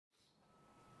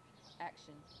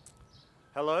Action.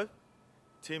 Hello,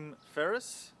 Tim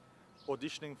Ferris,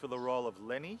 auditioning for the role of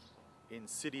Lenny in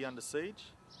City Under Siege,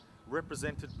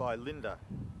 represented by Linda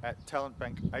at Talent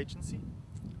Bank Agency.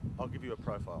 I'll give you a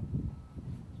profile.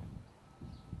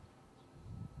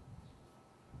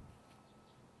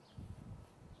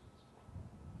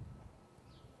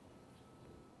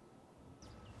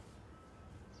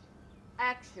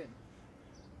 Action.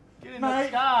 Get in the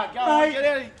car, go on, get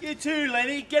out. You too,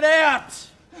 Lenny, get out!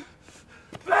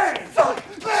 Bang!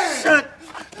 Bang! Shit!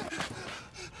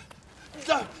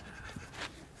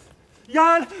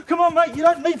 Jan, come on, mate, you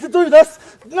don't need to do this.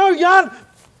 No, Jan!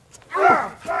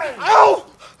 Ow!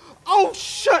 Oh,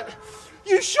 shit!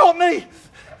 You shot me!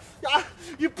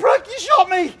 You prick, you shot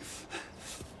me!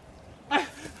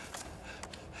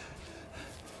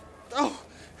 Oh.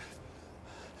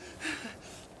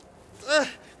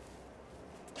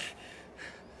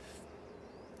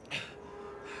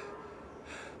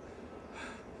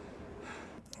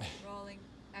 Rolling.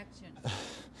 Action.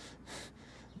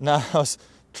 No, I was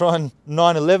trying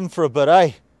 9/11 for a bit,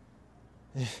 eh?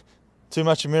 Too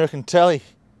much American telly.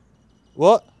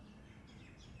 What?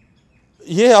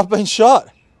 Yeah, I've been shot.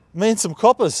 Me and some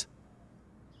coppers.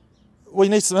 We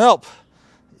need some help.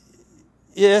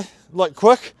 Yeah, like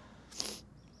quick.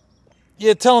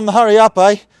 Yeah, tell them to hurry up,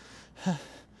 eh?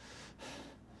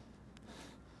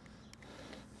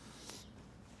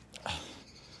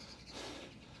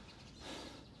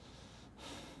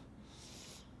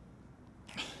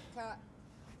 Cut.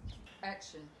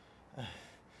 Action.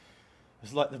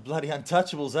 It's like the bloody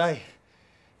untouchables, eh?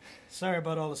 Sorry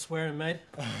about all the swearing, mate.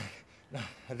 No,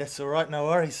 that's all right, no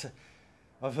worries.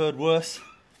 I've heard worse.